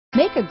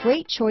Make a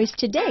great choice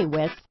today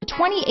with the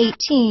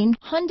 2018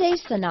 Hyundai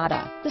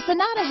Sonata. The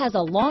Sonata has a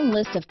long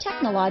list of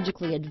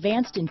technologically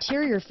advanced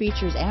interior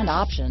features and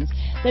options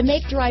that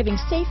make driving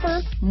safer,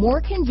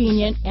 more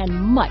convenient, and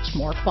much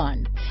more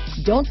fun.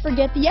 Don't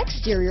forget the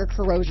exterior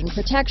corrosion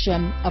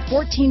protection, a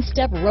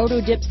 14-step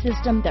roto-dip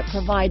system that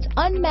provides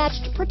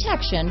unmatched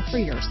protection for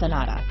your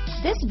Sonata.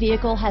 This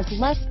vehicle has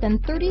less than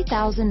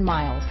 30,000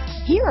 miles.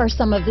 Here are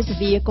some of this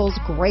vehicle's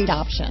great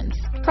options: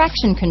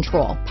 traction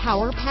control,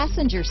 power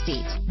passenger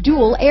seat,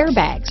 dual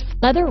airbags,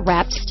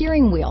 leather-wrapped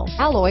steering wheel,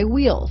 alloy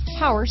wheels,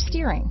 power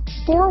steering,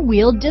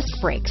 four-wheel disc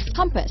brakes,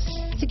 compass,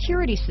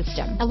 security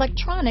system,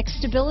 electronic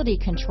stability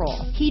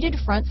control, heated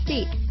front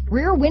seats,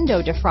 rear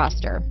window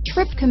defroster,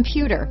 trip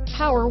computer,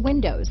 power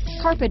windows,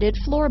 carpeted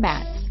floor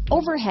mats,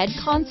 overhead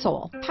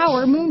console,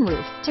 power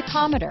moonroof,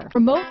 tachometer,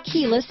 remote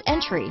keyless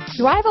entry.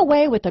 Drive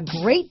away with a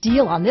great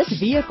deal on this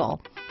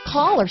vehicle.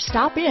 Call or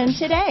stop in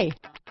today.